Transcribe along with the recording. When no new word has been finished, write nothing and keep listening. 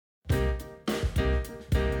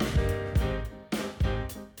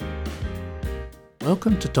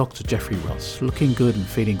Welcome to Dr. Jeffrey Roth's Looking Good and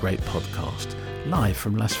Feeling Great podcast, live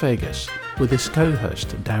from Las Vegas, with his co-host,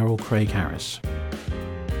 Daryl Craig Harris.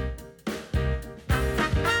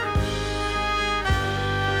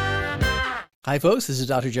 Hi, folks. This is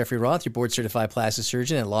Dr. Jeffrey Roth, your board-certified plastic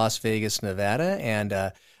surgeon in Las Vegas, Nevada,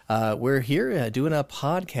 and we're here doing a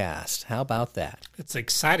podcast. How about that? It's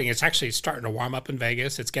exciting. It's actually starting to warm up in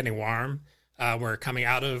Vegas. It's getting warm. We're coming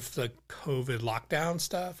out of the COVID lockdown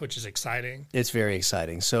stuff, which is exciting. It's very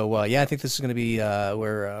exciting. So, I think this is going to be,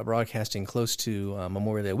 we're broadcasting close to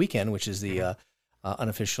Memorial Day weekend, which is the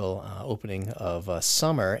unofficial opening of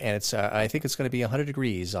summer, and it's I think it's going to be 100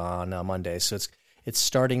 degrees on Monday, so it's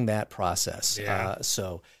starting that process. Yeah.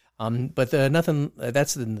 But nothing,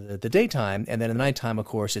 that's in the daytime, and then in the nighttime, of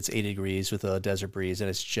course, it's 80 degrees with a desert breeze, and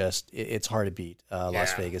it's hard to beat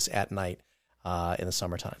Las Vegas at night in the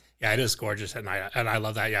summertime. Yeah, it is gorgeous at night, and I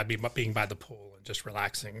love that. Yeah, being by the pool and just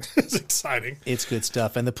relaxing is exciting. It's good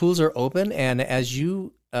stuff, and the pools are open, and as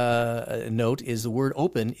you note, is the word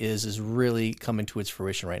open is really coming to its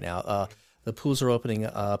fruition right now. The pools are opening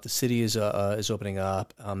up. The city is opening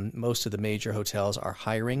up. Most of the major hotels are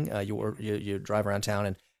hiring. You drive around town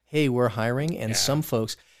and, hey, we're hiring. And some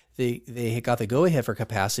folks, they got the go-ahead for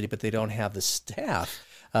capacity, but they don't have the staff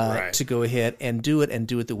to go ahead and do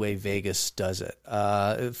it the way Vegas does it.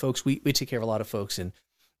 Folks, we take care of a lot of folks in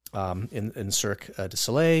Cirque du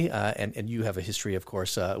Soleil, and you have a history, of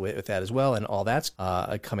course, with that as well, and all that's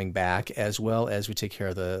coming back, as well as we take care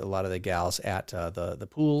of a lot of the gals at the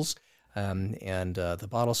pools. And the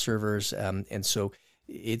bottle servers, and so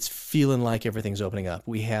it's feeling like everything's opening up.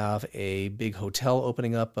 We have a big hotel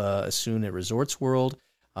opening up soon at Resorts World.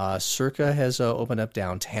 Circa has opened up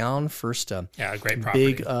downtown, first great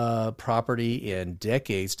property. Big property in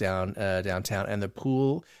decades downtown, and the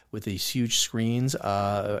pool with these huge screens,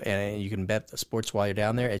 and you can bet sports while you're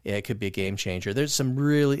down there. It could be a game changer. There's some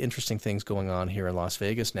really interesting things going on here in Las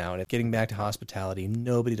Vegas now, and getting back to hospitality,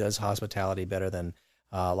 nobody does hospitality better than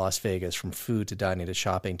Las Vegas, from food to dining to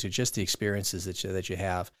shopping to just the experiences that you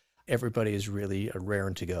have. Everybody is really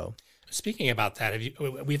raring to go. Speaking about that,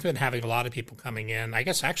 we've been having a lot of people coming in, I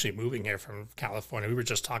guess actually moving here from California. We were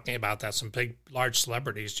just talking about that. Some large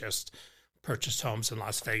celebrities just purchased homes in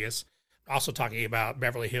Las Vegas. Also talking about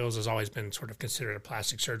Beverly Hills has always been sort of considered a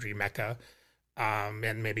plastic surgery mecca.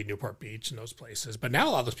 And maybe Newport Beach and those places. But now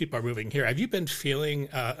a lot of those people are moving here. Have you been feeling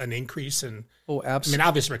an increase in... Oh, absolutely. I mean,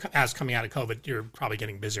 obviously, as coming out of COVID, you're probably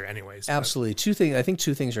getting busier anyways. Absolutely. I think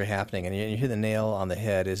two things are happening, and you hit the nail on the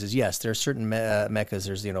head, is yes, there are certain meccas.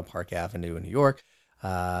 There's, Park Avenue in New York.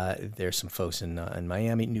 There's some folks in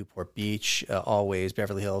Miami, Newport Beach, always,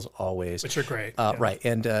 Beverly Hills, always. Which are great. Right.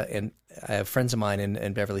 And I have friends of mine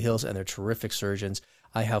in Beverly Hills, and they're terrific surgeons.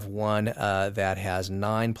 I have one that has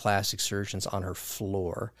 9 plastic surgeons on her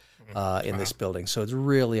floor in this building. So it's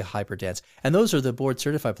really hyper dense. And those are the board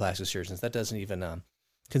certified plastic surgeons. That doesn't even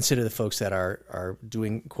consider the folks that are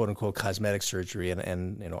doing quote unquote cosmetic surgery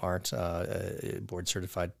and aren't board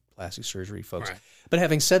certified plastic surgery folks. Right. But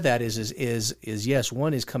having said that is yes,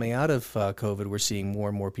 one is coming out of COVID. We're seeing more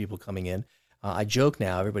and more people coming in. I joke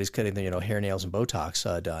now, everybody's getting their hair, nails, and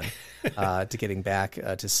Botox done to getting back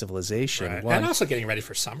to civilization. Right. And also getting ready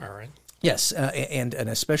for summer, right? Yes, and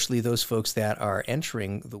especially those folks that are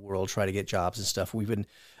entering the world, try to get jobs and stuff. We've been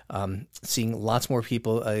seeing lots more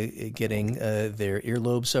people getting their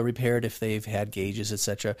earlobes repaired if they've had gauges,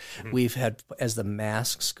 etc. Mm-hmm. We've had, as the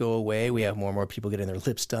masks go away, we have more and more people getting their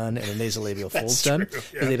lips done and their nasolabial folds done.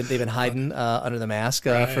 Yeah. They've been hiding under the mask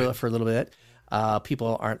for a little bit.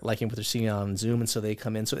 People aren't liking what they're seeing on Zoom, and so they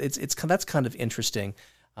come in. So that's kind of interesting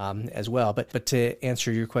as well. But to answer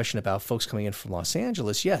your question about folks coming in from Los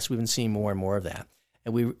Angeles, yes, we've been seeing more and more of that,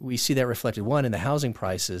 and we see that reflected in the housing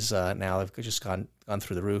prices now have just gone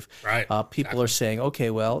through the roof. Right. People are saying,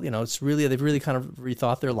 okay, well, they've really kind of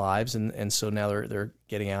rethought their lives, and so now they're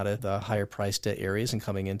getting out of the higher priced areas and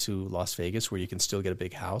coming into Las Vegas, where you can still get a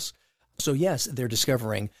big house. So yes, they're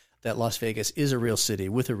discovering that Las Vegas is a real city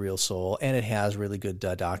with a real soul, and it has really good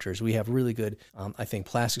doctors. We have really good, I think,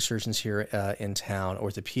 plastic surgeons here in town,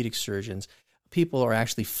 orthopedic surgeons. People are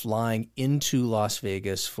actually flying into Las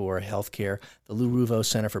Vegas for healthcare. The Lou Ruvo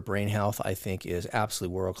Center for Brain Health, I think, is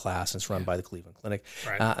absolutely world-class. It's run by the Cleveland Clinic.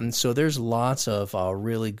 Right. And so there's lots of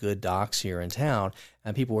really good docs here in town,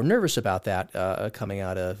 and people were nervous about that coming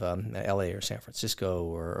out of L.A. or San Francisco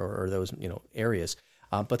or those areas.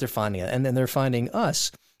 But they're finding it. And then they're finding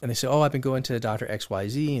us. And they say, oh, I've been going to Dr.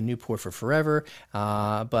 XYZ in Newport for forever,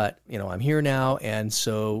 but, I'm here now. And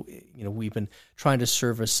so, we've been trying to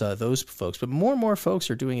service those folks. But more and more folks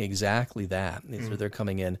are doing exactly that. They're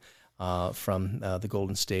coming in from the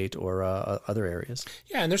Golden State or other areas.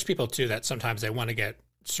 Yeah, and there's people too that sometimes they want to get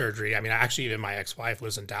surgery. I mean, actually, even my ex-wife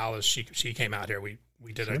lives in Dallas. She came out here.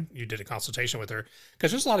 You did a consultation with her,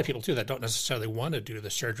 because there's a lot of people too that don't necessarily want to do the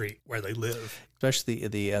surgery where they live, especially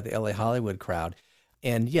the LA Hollywood crowd.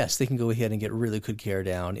 And yes, they can go ahead and get really good care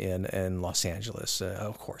down in Los Angeles,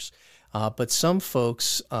 of course. But some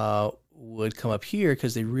folks would come up here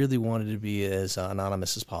because they really wanted to be as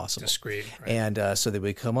anonymous as possible. Discreet. Right. And so they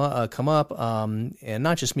would come up, and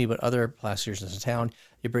not just me, but other plastic surgeons in town.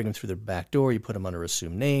 You bring them through the back door. You put them under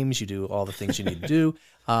assumed names. You do all the things you need to do.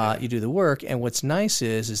 You do the work. And what's nice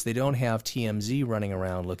is they don't have TMZ running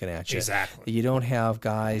around looking at you. Exactly. You don't have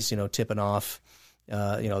guys, tipping off,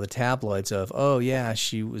 the tabloids of, oh yeah,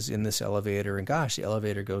 she was in this elevator, and gosh, the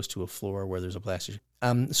elevator goes to a floor where there's a plastic.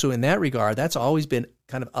 So in that regard, that's always been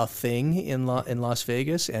kind of a thing in Las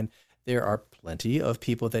Vegas, and there are plenty of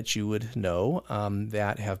people that you would know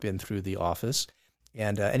that have been through the office.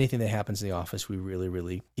 And anything that happens in the office, we really,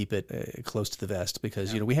 really keep it close to the vest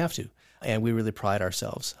because, we have to. And we really pride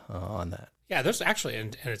ourselves on that. Yeah, there's actually,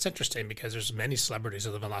 and it's interesting because there's many celebrities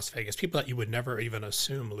that live in Las Vegas, people that you would never even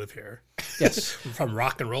assume live here. Yes. From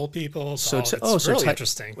rock and roll people. It's really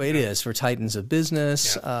interesting. Well, it is for titans of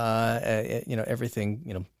business,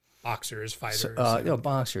 everything, boxers, fighters.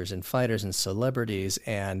 Boxers and fighters and celebrities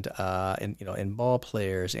and ball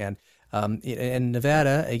players and in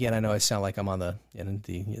Nevada, again, I know I sound like I'm on in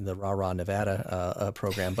the rah-rah Nevada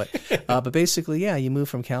program, but basically, yeah, you move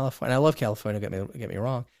from California. And I love California. Get me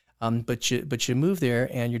wrong, but you move there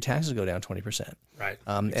and your taxes go down 20%. Right.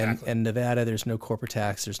 Exactly. And Nevada, there's no corporate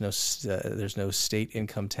tax. There's no state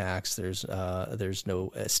income tax. There's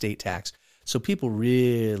no state tax. So people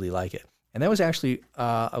really like it. And that was actually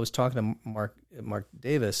I was talking to Mark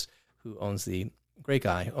Davis, who owns the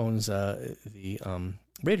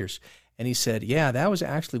Raiders. And he said, yeah, that was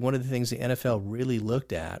actually one of the things the NFL really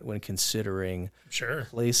looked at when considering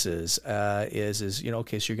places is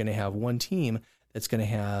okay, so you're going to have one team that's going to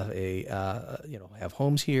have have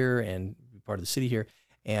homes here and be part of the city here,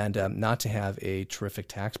 and not to have a terrific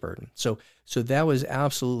tax burden. So that was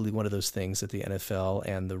absolutely one of those things that the NFL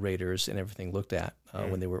and the Raiders and everything looked at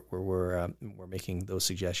when they were making those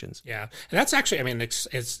suggestions. Yeah, and that's actually,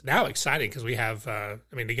 it's now exciting because we have,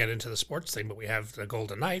 to get into the sports thing, but we have the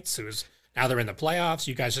Golden Knights, now they're in the playoffs.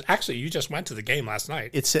 You guys, you just went to the game last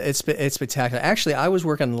night. It's spectacular. Actually, I was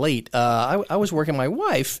working late. I was working. My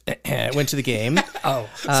wife went to the game. Oh,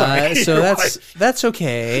 sorry. So that's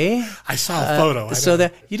okay. I saw a photo. So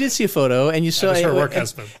that you did see a photo, and you saw that was her work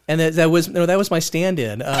husband. And that was my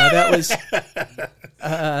stand-in. That was.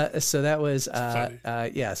 So that was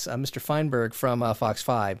Mr. Feinberg from Fox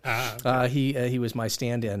 5. He was my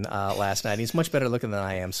stand-in last night. He's much better looking than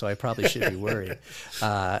I am, so I probably should be worried.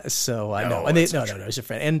 No, it's a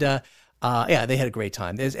friend. And they had a great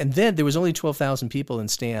time. And then there was only 12,000 people in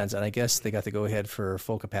stands, and I guess they got to go ahead for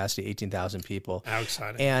full capacity, 18,000 people. How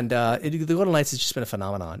exciting! And the Golden Knights has just been a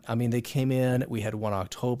phenomenon. They came in. We had 1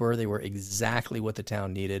 October. They were exactly what the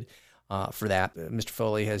town needed. For that, Mr.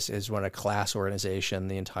 Foley has run a class organization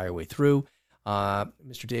the entire way through.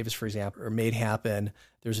 Mr. Davis, for example, made happen.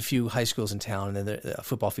 There's a few high schools in town, and the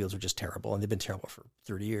football fields were just terrible, and they've been terrible for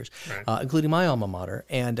 30 years, including my alma mater.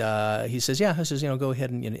 And he says, go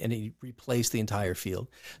ahead and he replaced the entire field.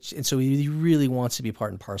 And so he really wants to be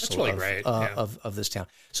part and parcel of this town.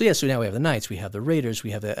 So now we have the Knights, we have the Raiders,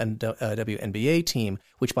 we have the WNBA team,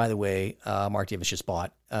 which, by the way, Mark Davis just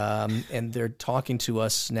bought. And they're talking to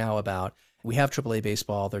us now about, we have AAA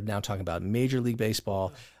baseball. They're now talking about Major League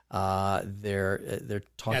Baseball. They're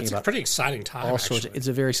talking about a pretty exciting time. All sorts. It's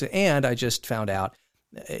a very, and I just found out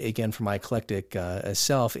again from my eclectic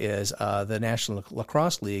self is the National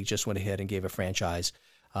Lacrosse League just went ahead and gave a franchise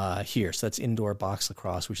here. So that's indoor box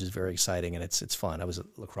lacrosse, which is very exciting and it's fun. I was a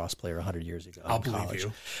lacrosse player 100 years ago. I'll believe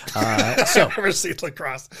you. So never seen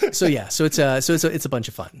lacrosse. So it's a bunch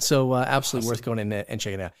of fun. So absolutely worth going in and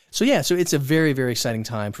checking it out. So it's a very, very exciting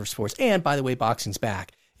time for sports. And by the way, boxing's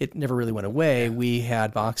back. It never really went away. We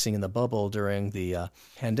had boxing in the bubble during the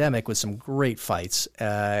pandemic with some great fights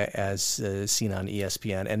as seen on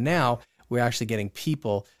ESPN. And now we're actually getting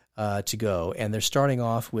people to go. And they're starting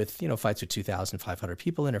off with, fights with 2,500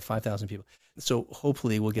 people in or 5,000 people. So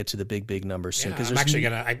hopefully we'll get to the big numbers soon.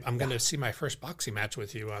 Yeah, I'm gonna see my first boxing match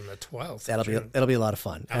with you on the 12th. That'll be a lot of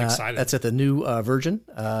fun. I'm excited. That's at the new Virgin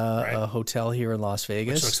hotel here in Las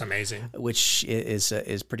Vegas, which looks amazing. Which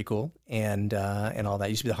is pretty cool, and all that. It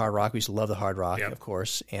used to be the Hard Rock. We used to love the Hard Rock, of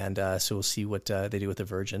course, and so we'll see what they do with the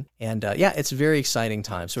Virgin. And it's a very exciting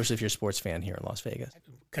time, especially if you're a sports fan here in Las Vegas.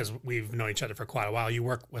 because we've known each other for quite a while, you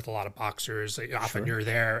work with a lot of boxers. Often you're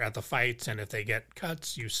there at the fights, and if they get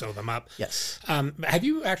cuts, you sew them up. Yes. Have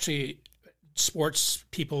you actually, sports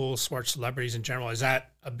people, sports celebrities in general, is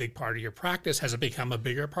that a big part of your practice? Has it become a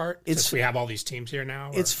bigger part since we have all these teams here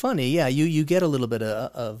now? Or? It's funny. Yeah, you get a little bit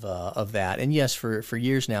of that. And yes, for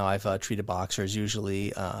years now, I've treated boxers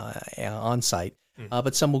usually on site.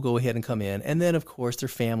 But some will go ahead and come in. And then, of course, their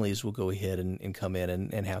families will go ahead and come in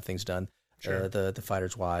and have things done. Sure. The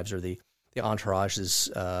fighters' wives or the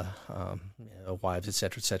entourage's wives, et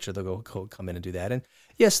cetera, they'll go come in and do that. And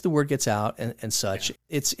yes, the word gets out and such. Yeah.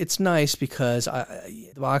 It's nice because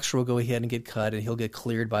the boxer will go ahead and get cut, and he'll get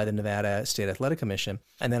cleared by the Nevada State Athletic Commission.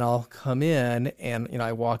 And then I'll come in, and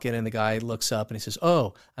I walk in, and the guy looks up, and he says,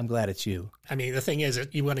 "Oh, I'm glad it's you." I mean, the thing is,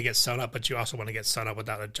 you want to get sewn up, but you also want to get sewn up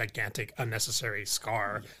without a gigantic, unnecessary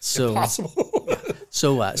scar, if possible.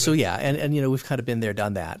 So yeah, and we've kind of been there,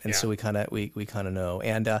 done that, and so we kind of know,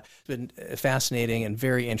 and it's been fascinating and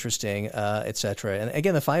very interesting, et cetera. And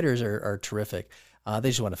again, the fighters are terrific. They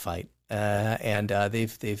just want to fight, and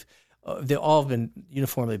they've all been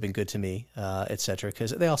uniformly been good to me, et cetera,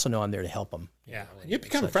 because they also know I'm there to help them. Yeah, you've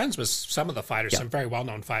become friends with some of the fighters, some very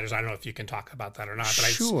well-known fighters. I don't know if you can talk about that or not, but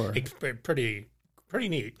sure. It's pretty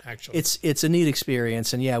neat, actually. It's a neat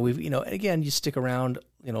experience, and yeah, we've again, you stick around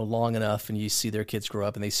long enough, and you see their kids grow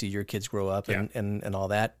up, and they see your kids grow up, and all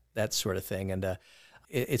that sort of thing, and.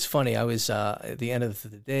 It's funny. I was at the end of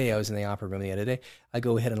the day. I was in the opera room at the end of the day. I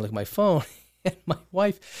go ahead and look at my phone, and my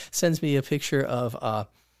wife sends me a picture of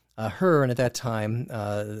her, and at that time,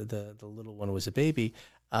 the little one was a baby,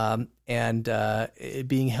 and it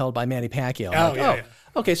being held by Manny Pacquiao. Yeah.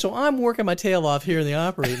 Okay, so I'm working my tail off here in the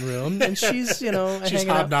operating room, and she's she's hanging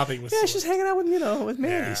hobnobbing out. with she's hanging out with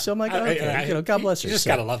Manny. Yeah. So I'm like, okay, God bless her. You just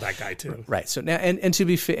gotta love that guy too, right? So now, and to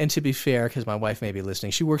be fair, because my wife may be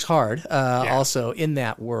listening, she works hard also in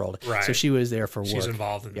that world. Right. So she was there for work. She's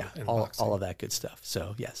involved in boxing. all of that good stuff.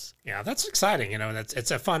 So yes. Yeah, that's exciting.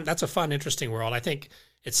 That's a fun, interesting world. I think.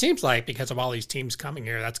 It seems like because of all these teams coming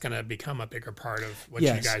here, that's going to become a bigger part of what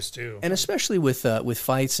you guys do, and especially with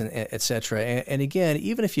fights and et cetera. And again,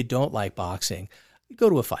 even if you don't like boxing,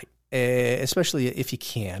 go to a fight, especially if you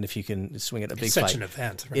can swing at a big fight. It's such an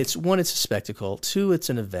event. Right? It's a spectacle. 2,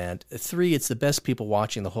 it's an event. 3, it's the best people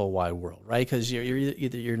watching the whole wide world, right? Because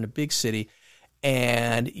you're in a big city.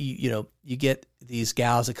 And you get these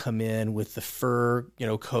gals that come in with the fur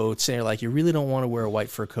coats, and you're like, you really don't want to wear a white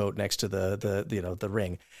fur coat next to the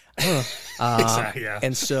ring. Exactly, yeah.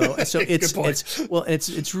 And so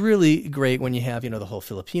it's really great when you have the whole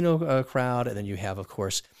Filipino crowd, and then you have, of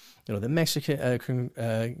course, the Mexican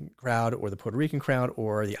crowd, or the Puerto Rican crowd,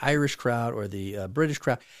 or the Irish crowd, or the British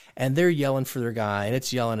crowd, and they're yelling for their guy, and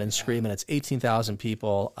it's yelling and screaming. It's 18,000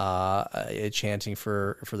 people chanting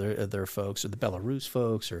for their folks, or the Belarus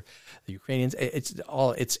folks, or the Ukrainians.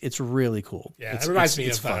 It's really cool. Yeah, it reminds me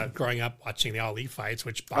of growing up watching the Ali fights,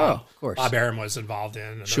 which Bob Arum was involved in,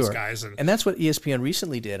 and those guys. And that's what ESPN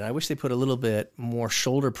recently did, and I wish they put a little bit more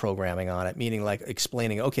shoulder programming on it, meaning like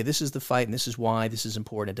explaining, okay, this is the fight, and this is why, this is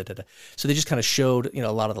important, So they just kind of showed,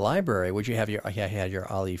 a lot of the library, where you had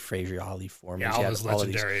your Ali Frazier, Ali Foreman. Yeah, all those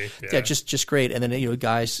legendary. Yeah, just great. And then,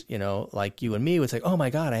 guys, like you and me would say, oh my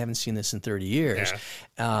God, I haven't seen this in 30 years.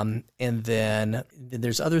 Yeah. And then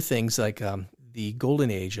there's other things like the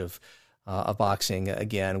golden age of boxing,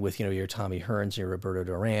 again, with, your Tommy Hearns, your Roberto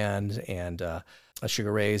Duran, and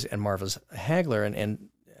Sugar Ray's, and Marvelous Hagler. And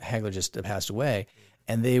Hagler just passed away.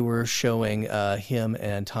 And they were showing him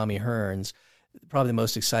and Tommy Hearns, probably the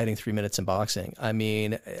most exciting 3 minutes in boxing. I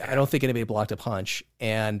mean, I don't think anybody blocked a punch,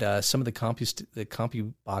 and some of the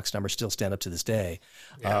CompuBox numbers still stand up to this day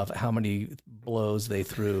of how many blows they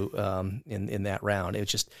threw in that round.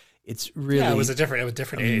 It's really it was a different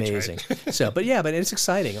amazing. Age, right? but it's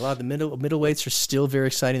exciting. A lot of the middleweights are still very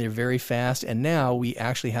exciting. They're very fast, and now we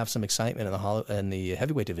actually have some excitement in the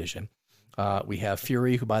heavyweight division. We have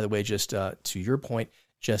Fury, who, by the way, just to your point,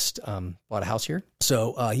 just bought a house here.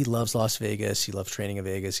 So he loves Las Vegas. He loves training in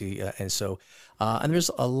Vegas. And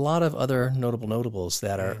there's a lot of other notables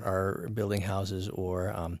that are building houses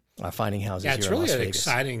or finding houses here in Las Vegas. Yeah, it's really an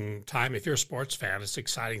exciting time. If you're a sports fan, it's an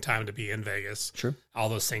exciting time to be in Vegas. Sure. All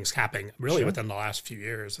those things happening really within the last few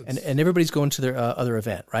years. And everybody's going to their other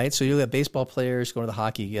event, right? So you have baseball players going to the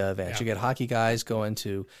hockey events. You get hockey guys going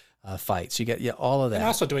to fights. You get all of that. And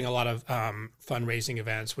also doing a lot of fundraising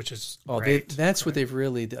events, which is great. That's what they've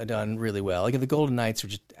really done really well. Like the Golden Knights are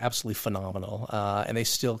just absolutely phenomenal, and they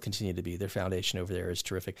still continue to be. Their foundation over there is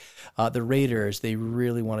terrific. The Raiders, they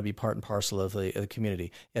really want to be part and parcel of the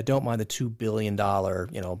community. Yeah, don't mind the $2 billion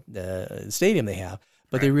stadium they have,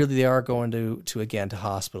 But they are going to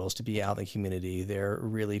hospitals to be out in the community. They're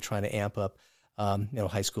really trying to amp up,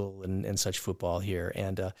 high school and such football here.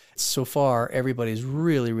 And so far, everybody's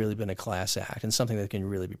really, really been a class act and something that can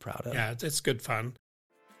really be proud of. Yeah, it's good fun.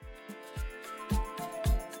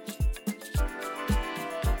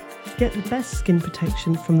 Get the best skin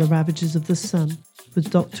protection from the ravages of the sun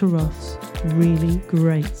with Dr. Roth's really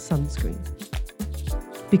great sunscreen.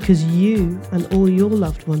 Because you and all your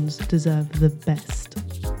loved ones deserve the best.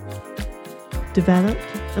 Developed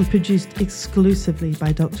and produced exclusively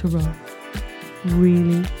by Dr. Roth.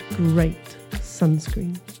 Really great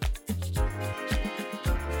sunscreen.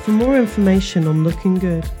 For more information on looking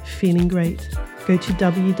good, feeling great, go to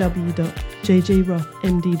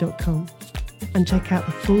www.jjrothmd.com and check out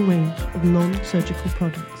the full range of non-surgical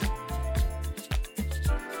products.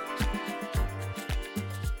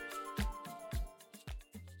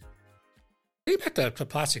 Back to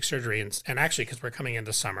plastic surgery, and actually, because we're coming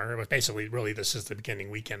into summer, but basically, really, this is the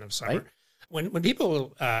beginning weekend of summer. Right. When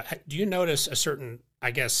people, do you notice a certain,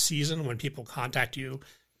 I guess, season when people contact you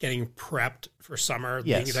getting prepped for summer?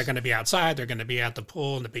 Yes. They're going to be outside, they're going to be at the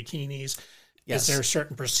pool in the bikinis. Yes. Is there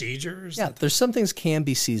certain procedures? Yeah, there's some things can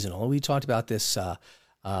be seasonal. We talked about this a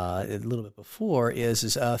little bit before, is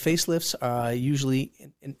facelifts are usually,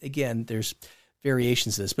 and again, there's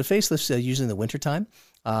variations of this, but facelifts are usually in the wintertime.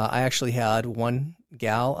 I actually had one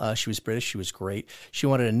gal, she was British, she was great. She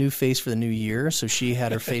wanted a new face for the new year, so she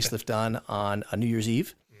had her facelift done on New Year's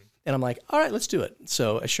Eve. And I'm like, all right, let's do it.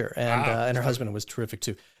 So sure. And her husband was terrific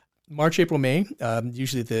too. March, April, May,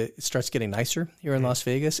 usually it starts getting nicer here in Las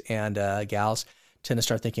Vegas, and gals tend to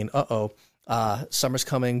start thinking, summer's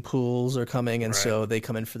coming, pools are coming, and so they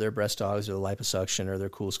come in for their breast dogs or the liposuction or their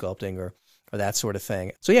cool sculpting or that sort of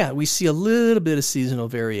thing. So yeah, we see a little bit of seasonal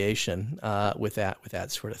variation with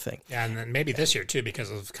that sort of thing. Yeah, and then maybe this year too,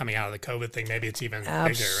 because of coming out of the COVID thing, maybe it's even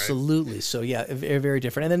absolutely bigger, right? So yeah, very, very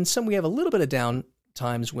different. And then we have a little bit of down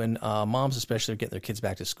times when moms especially are getting their kids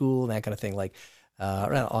back to school and that kind of thing, like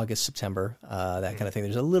around August, September, that kind of thing.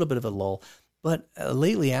 There's a little bit of a lull. But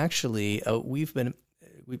lately, actually, we've been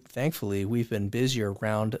busier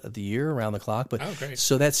around the year, around the clock. But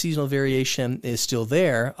so that seasonal variation is still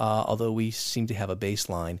there, although we seem to have a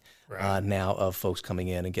baseline now of folks coming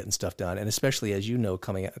in and getting stuff done. And especially, as you know,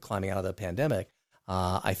 climbing out of the pandemic,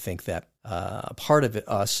 I think that part of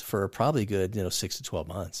us for probably good, 6 to 12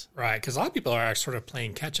 months. Right, because a lot of people are sort of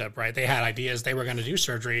playing catch up, right? They had ideas, they were going to do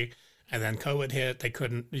surgery, and then COVID hit. They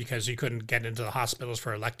couldn't, because you couldn't get into the hospitals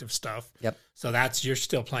for elective stuff. Yep. So you're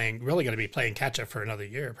still really going to be playing catch up for another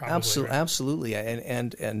year, probably. Absolutely.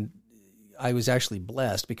 And I was actually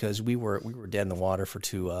blessed because we were dead in the water for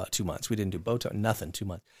 2 months. We didn't do Botox, nothing, 2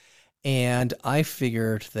 months. And I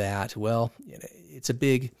figured that, it's a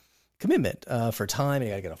big commitment for time. You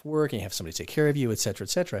got to get off work and you have somebody to take care of you, et cetera, et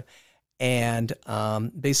cetera. And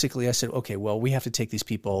basically I said, okay, well, we have to take these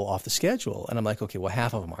people off the schedule. And I'm like, okay, well,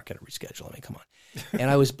 half of them aren't going to reschedule. I mean, come on.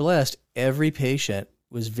 And I was blessed. Every patient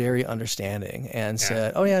was very understanding and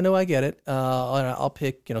said, oh, yeah, no, I get it. I'll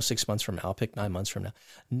pick, 6 months from now. I'll pick 9 months from now.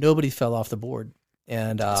 Nobody fell off the board.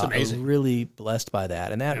 And I was really blessed by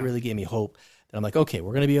that. And that really gave me hope. And I'm like, okay,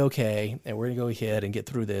 we're going to be okay, and we're going to go ahead and get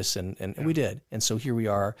through this, and we did. And so here we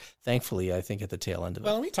are, thankfully, I think, at the tail end of it.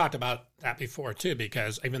 Well, we talked about that before, too,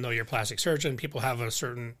 because even though you're a plastic surgeon, people have a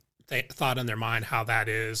certain thought in their mind how that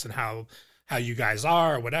is and how you guys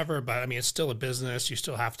are or whatever. But, I mean, it's still a business. You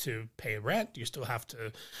still have to pay rent. You still have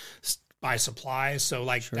to buy supplies. So,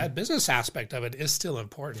 that business aspect of it is still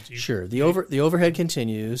important. The overhead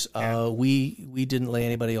continues. We didn't lay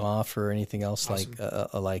anybody off or anything else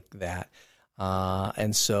like that.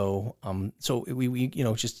 And so we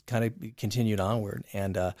just kind of continued onward,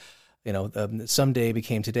 and someday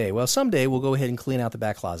became today. Well, someday we'll go ahead and clean out the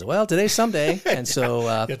back closet. Well, today's someday, and so you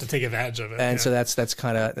have to take advantage of it. And so that's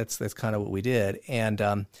kind of what we did.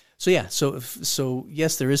 And so yes,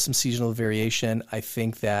 there is some seasonal variation. I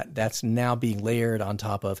think that's now being layered on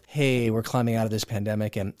top of, hey, we're climbing out of this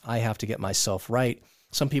pandemic, and I have to get myself right.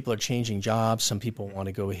 Some people are changing jobs. Some people want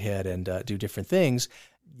to go ahead and do different things.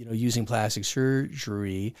 Using plastic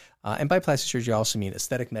surgery, and by plastic surgery, I also mean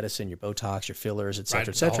aesthetic medicine, your Botox, your fillers, et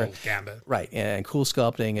cetera, et cetera. The whole gambit. Right, and cool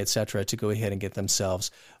sculpting, et cetera, to go ahead and get themselves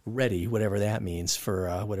ready, whatever that means, for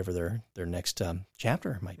whatever their next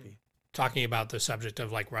chapter might be. Talking about the subject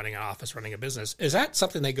of running an office, running a business, is that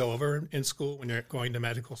something they go over in school when you're going to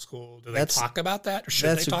medical school? Do they talk about that, or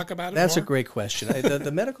should they talk about it That's more? A great question.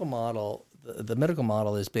 The medical model, the medical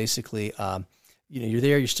model is basically, you're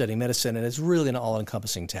there, you're studying medicine, and it's really an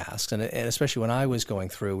all-encompassing task. And especially when I was going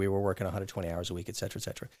through, we were working 120 hours a week, et cetera, et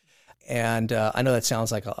cetera. And I know that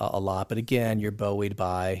sounds like a lot, but again, you're buoyed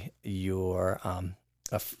by your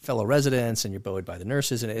fellow residents, and you're buoyed by the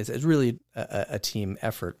nurses, and it's really a team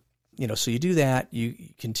effort. So you do that, you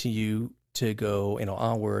continue to go,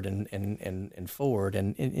 onward and forward,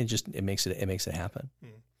 and it makes it happen.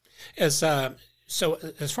 So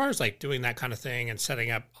as far as like doing that kind of thing and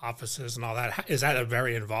setting up offices and all that, is that a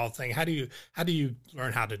very involved thing? How do you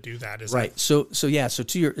learn how to do that? Right. So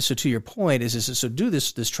to your point is do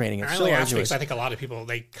this training. It's so arduous. Because I think a lot of people,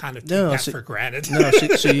 they kind of take that for granted. No.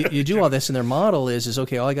 So you do all this, and their model is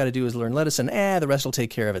okay. All I got to do is learn lettuce, and the rest will take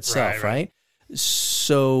care of itself. Right.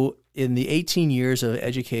 So in the 18 years of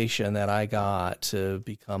education that I got to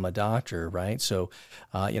become a doctor, right? So,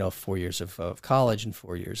 4 years of college and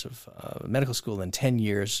 4 years of medical school, and 10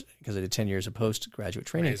 years, because I did 10 years of postgraduate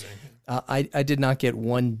training. I did not get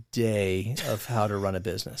one day of how to run a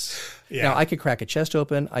business. Now, I can crack a chest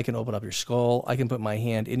open. I can open up your skull. I can put my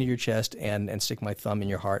hand into your chest and stick my thumb in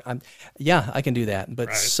your heart. I can do that.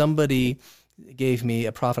 But somebody gave me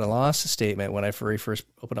a profit and loss statement when I very first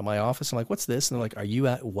opened up my office. I'm like, what's this? And they're like, are you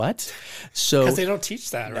at what? So because they don't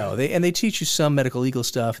teach that, right? No, they teach you some medical legal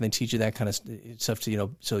stuff, and they teach you that kind of stuff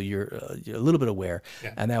to, so you're a little bit aware.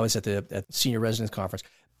 Yeah. And that was at the senior residence conference.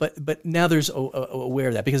 But now there's aware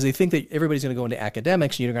of that, because they think that everybody's going to go into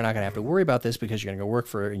academics, and you're not going to have to worry about this because you're going to go work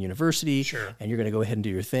for a university, and you're going to go ahead and do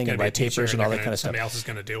your thing and write papers and all that kind of stuff. Somebody else is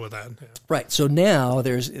going to deal with that. Yeah. Right. So now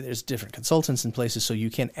there's different consultants in places, so you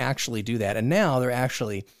can actually do that. And now there are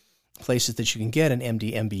actually places that you can get an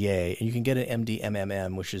MD MBA, and you can get an MD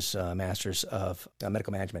MMM, which is Masters of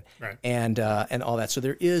Medical Management, and all that. So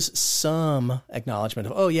there is some acknowledgement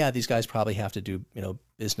of, these guys probably have to do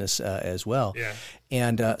business as well. Yeah.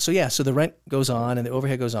 And so the rent goes on and the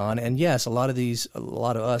overhead goes on, and yes, a lot of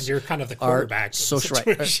us, you're kind of the quarterback. Social,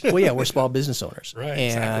 right? Well, we're small business owners, right?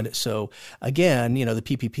 And exactly. So again, the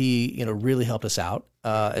PPP, really helped us out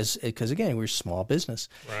because again, we're small business,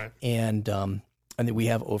 right? And then we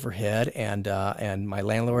have overhead, and my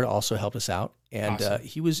landlord also helped us out, and awesome.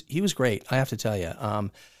 He was great. I have to tell you,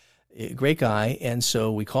 great guy. And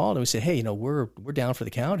so we called and we said, hey, we're down for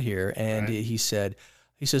the count here, and he says,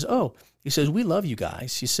 we love you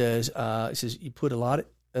guys. He says, you put a lot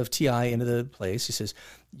of TI into the place. He says,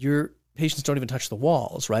 your patients don't even touch the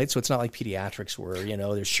walls, right? So it's not like pediatrics where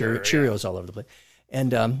there's Cheerios all over the place,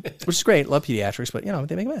 and which is great. Love pediatrics, but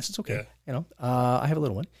they make a mess. It's okay. Yeah. I have a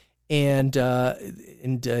little one. And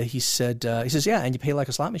he said, and you pay like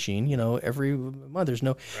a slot machine, every month. There's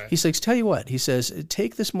no. Right. He says, tell you what. He says,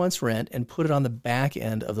 take this month's rent and put it on the back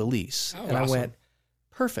end of the lease. Oh, and awesome. I went,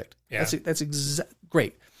 perfect. Yeah. That's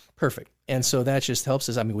great, perfect. And so that just helps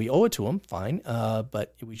us. I mean, we owe it to him, fine,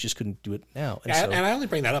 but we just couldn't do it now. And I only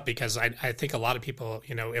bring that up because I think a lot of people,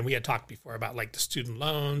 and we had talked before about like the student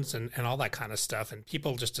loans and all that kind of stuff, and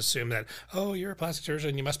people just assume that, oh, you're a plastic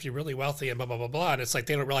surgeon, you must be really wealthy and blah, blah, blah, blah. And it's like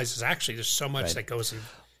they don't realize there's so much that goes involved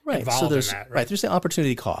in that. Right. There's the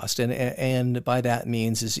opportunity cost. And by that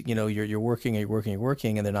means is, you're working,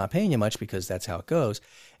 and they're not paying you much because that's how it goes.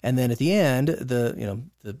 And then at the end,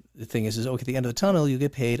 the thing is okay, at the end of the tunnel, you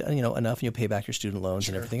get paid, enough, and you'll pay back your student loans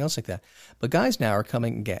and everything else like that. But guys now are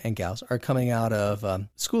coming, and gals are coming out of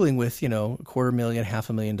schooling with,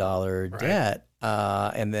 $250,000, $500,000 debt.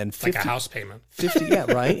 And then 50, like a house payment. 50,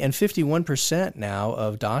 yeah, right. And 51% now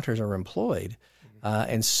of doctors are employed.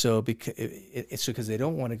 And so because they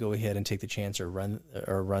don't want to go ahead and take the chance or run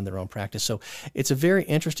their own practice. So it's a very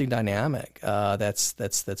interesting dynamic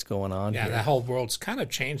that's going on here. Yeah, that whole world's kind of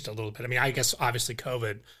changed a little bit. I mean, I guess obviously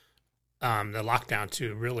COVID, the lockdown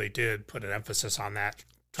too, really did put an emphasis on that,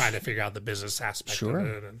 trying to figure out the business aspect of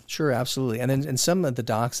it. Sure, absolutely. And then some of the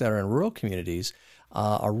docs that are in rural communities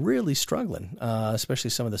are really struggling,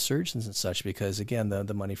 especially some of the surgeons and such, because again,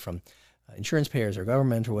 the money from insurance payers or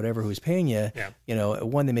government or whatever who's paying you,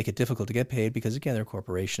 one, they make it difficult to get paid because, again, they're a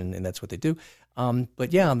corporation and that's what they do.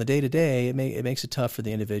 But yeah, on the day-to-day, it makes it tough for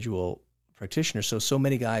the individual practitioner. So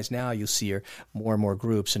many guys now you'll see are more and more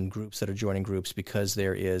groups that are joining groups because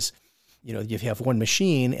there is, if you have one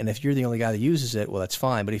machine and if you're the only guy that uses it, well, that's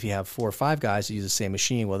fine. But if you have 4 or 5 guys that use the same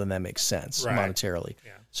machine, well, then that makes sense monetarily.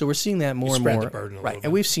 Yeah. So we're seeing that more and more. The burden a right.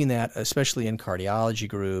 And we've seen that especially in cardiology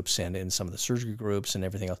groups and in some of the surgery groups and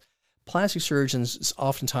everything else. Plastic surgeons,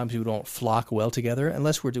 oftentimes we don't flock well together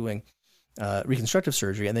unless we're doing reconstructive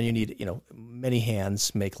surgery, and then you need many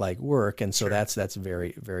hands make light work, and so that's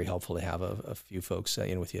very, very helpful to have a few folks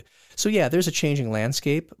in with you. So yeah, there's a changing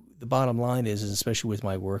landscape. The bottom line is especially with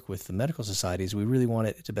my work with the medical societies, we really want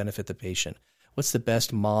it to benefit the patient. What's the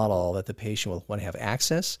best model that the patient will want to have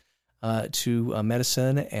access to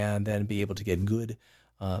medicine and then be able to get good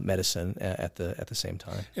medicine at the same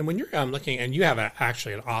time. And when you're looking, and you have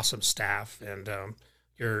actually an awesome staff, and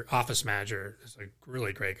your office manager is a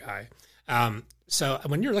really great guy. So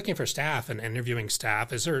when you're looking for staff and interviewing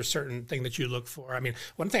staff, is there a certain thing that you look for? I mean,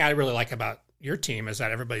 one thing I really like about your team is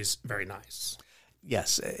that everybody's very nice.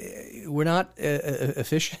 Yes, we're not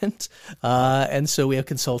efficient, and so we have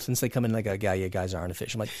consultants. They come in like, "Yeah, you guys aren't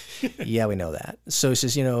efficient." I'm like, yeah, we know that. So it's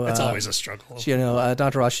just it's always a struggle.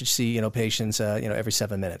 Dr. Roth should see patients every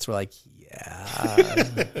 7 minutes. We're like, yeah,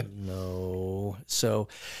 no. So,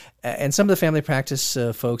 and some of the family practice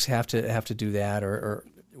folks have to do that, or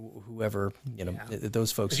whoever,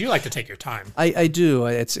 those folks. 'Cause you like to take your time. I do.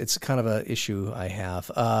 It's kind of a issue I have,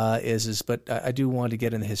 but I do want to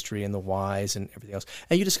get in the history and the whys and everything else.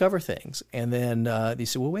 And you discover things. And then they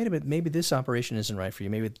say, well, wait a minute, maybe this operation isn't right for you.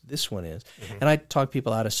 Maybe this one is. Mm-hmm. And I talk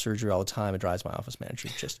people out of surgery all the time. It drives my office manager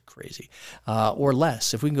just crazy. Or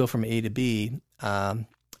less. If we can go from A to B,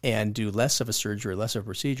 and do less of a surgery, less of a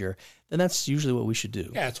procedure, then that's usually what we should do.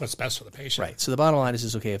 Yeah, that's what's best for the patient. Right. So the bottom line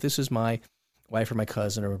is okay, if this is my wife or my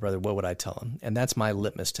cousin or my brother, what would I tell them? And that's my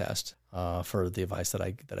litmus test for the advice that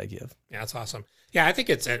I give. Yeah, that's awesome. Yeah, I think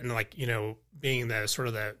it's like, being the sort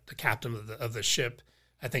of the captain of the ship.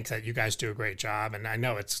 I think that you guys do a great job, and I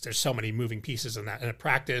know there's so many moving pieces in that, in a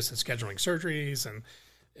practice and scheduling surgeries. And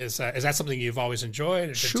is that something you've always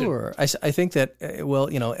enjoyed? Sure, I think that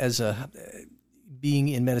as being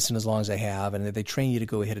in medicine as long as I have, and they train you to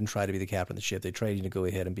go ahead and try to be the captain of the ship. They train you to go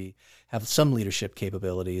ahead and have some leadership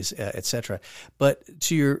capabilities, et cetera. But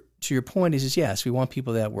to your point is yes, we want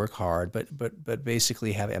people that work hard, but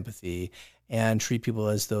basically have empathy and treat people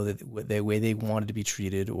as though the way they wanted to be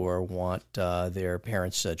treated or want their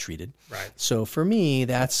parents treated. Right. So for me,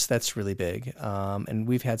 that's really big. And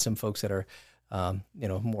we've had some folks that are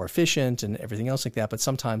more efficient and everything else like that, but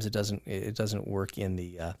sometimes it doesn't work in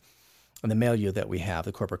the milieu that we have,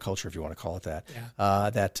 the corporate culture, if you want to call it that,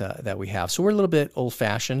 that we have. So we're a little bit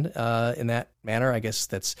old-fashioned in that manner. I guess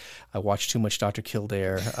I watch too much Dr.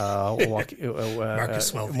 Kildare,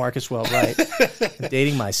 Marcus Wells, right? I'm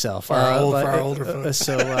dating myself. For our older folks.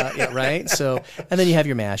 Right. So, and then you have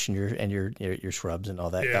your MASH and your shrubs and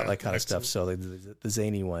all that kind of stuff. So the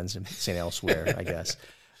zany ones and St. Elsewhere, I guess.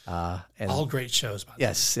 And all great shows, by the way.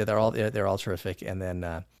 Yes, they're all terrific. And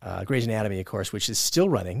then Grey's Anatomy, of course, which is still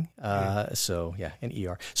running. So yeah, and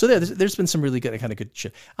ER. So there's been some really good show.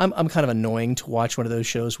 I'm kind of annoying to watch one of those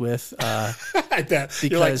shows with. I bet.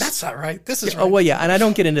 You're like, that's not right. This is right. Oh well, yeah, and I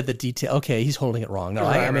don't get into the detail. Okay, he's holding it wrong. No,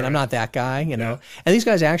 I mean, I'm not that guy, Yeah. And these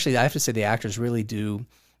guys actually, I have to say, the actors really do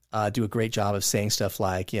a great job of saying stuff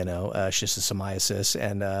like, schistosomiasis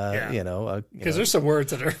and, because there's some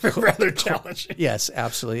words that are rather challenging. Yes,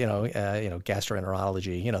 absolutely.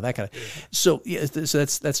 Gastroenterology, that kind of, so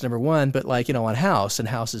that's number one. But on House, and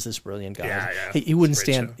House is this brilliant guy. Yeah. He wouldn't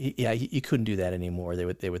stand. He couldn't do that anymore.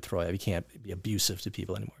 They would throw it. You can't be abusive to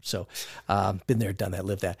people anymore. So, been there, done that,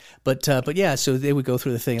 lived that. But yeah, so they would go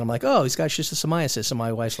through the thing. And I'm like, oh, he's got schistosomiasis. And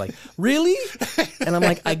my wife's like, really? And I'm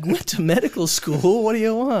like, I went to medical school. What do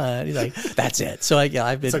you want? He's like, that's it. So I've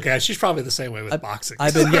been. It's okay. She's probably the same way with boxing.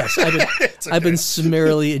 I've been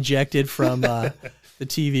summarily ejected from the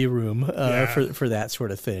TV room for that sort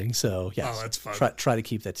of thing. So yes, that's fun. Try to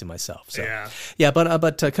keep that to myself. So yeah.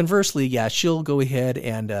 But conversely, she'll go ahead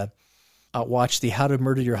and watch the How to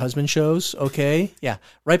Murder Your Husband shows. Okay,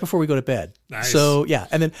 right before we go to bed. Nice. So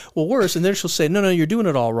and then worse, and then she'll say, no, you're doing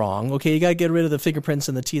it all wrong. Okay, you got to get rid of the fingerprints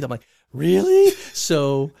and the teeth. I'm like, really?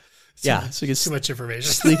 So. So you get too much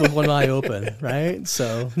information. Sleep with one eye open, right?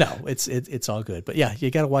 So no, it's all good. But you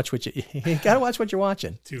got to watch what you're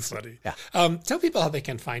watching. Too funny. Yeah. Tell people how they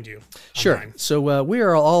can find you. Sure. Online. So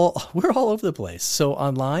we're all over the place. So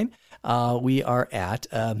online, we are at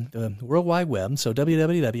the World Wide Web. So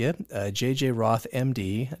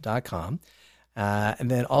www.jjrothmd.com.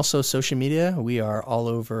 And then also social media, we are all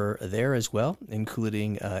over there as well,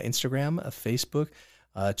 including Instagram, Facebook,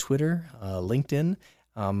 Twitter, LinkedIn.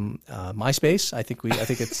 MySpace, I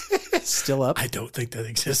think it's still up. I don't think that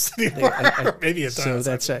exists anymore. Maybe it does. So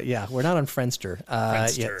that's we're not on Friendster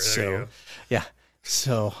yet. So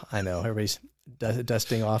so I know everybody's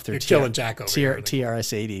dusting off their killing Jack over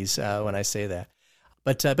TRS-80s when I say that.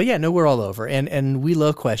 But we're all over, and we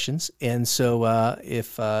love questions. And so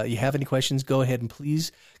if you have any questions, go ahead and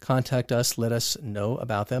please contact us. Let us know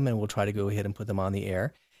about them, and we'll try to go ahead and put them on the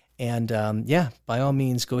air. And by all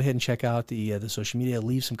means, go ahead and check out the social media.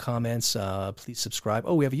 Leave some comments. Please subscribe.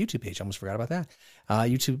 Oh, we have a YouTube page. I almost forgot about that.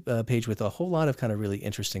 YouTube page with a whole lot of kind of really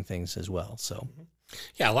interesting things as well. So,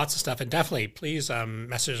 lots of stuff. And definitely, please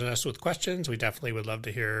message us with questions. We definitely would love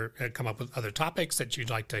to hear, come up with other topics that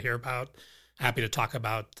you'd like to hear about. Happy to talk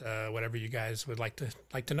about whatever you guys would like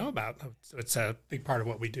to know about. It's a big part of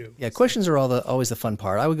what we do. Yeah, questions are always the fun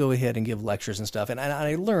part. I would go ahead and give lectures and stuff, and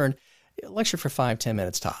I learned. lecture for 5-10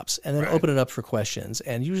 minutes tops, and then Right. open it up for questions.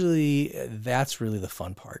 And usually that's really the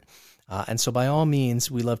fun part. And so by all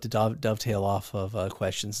means, we love to dovetail off of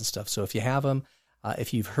questions and stuff. So if you have them,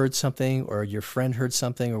 if you've heard something or your friend heard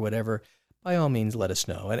something or whatever, by all means, let us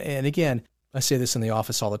know. And again, I say this in the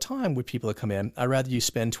office all the time with people that come in. I'd rather you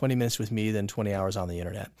spend 20 minutes with me than 20 hours on the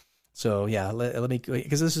internet. So yeah, let me,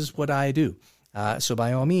 because this is what I do. So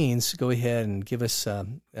by all means, go ahead and give us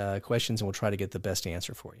questions, and we'll try to get the best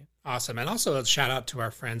answer for you. Awesome. And also a shout out to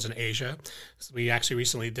our friends in Asia. We actually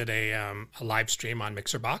recently did a live stream on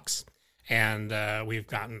MixerBox, and we've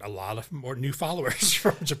gotten a lot of more new followers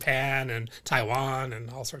from Japan and Taiwan and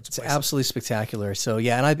all sorts of places. It's absolutely spectacular. So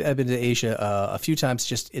yeah, and I've been to Asia a few times.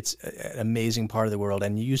 Just it's an amazing part of the world,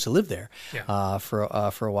 and you used to live there for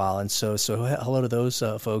a while. And so hello to those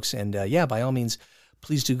folks, and yeah, by all means,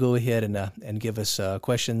 please do go ahead and give us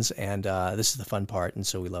questions. And this is the fun part, and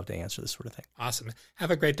so we love to answer this sort of thing. Awesome.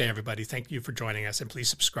 Have a great day, everybody. Thank you for joining us, and please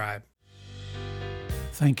subscribe.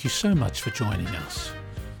 Thank you so much for joining us.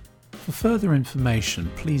 For further information,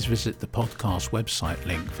 please visit the podcast website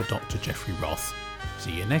link for Dr. Jeffrey Roth.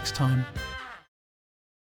 See you next time.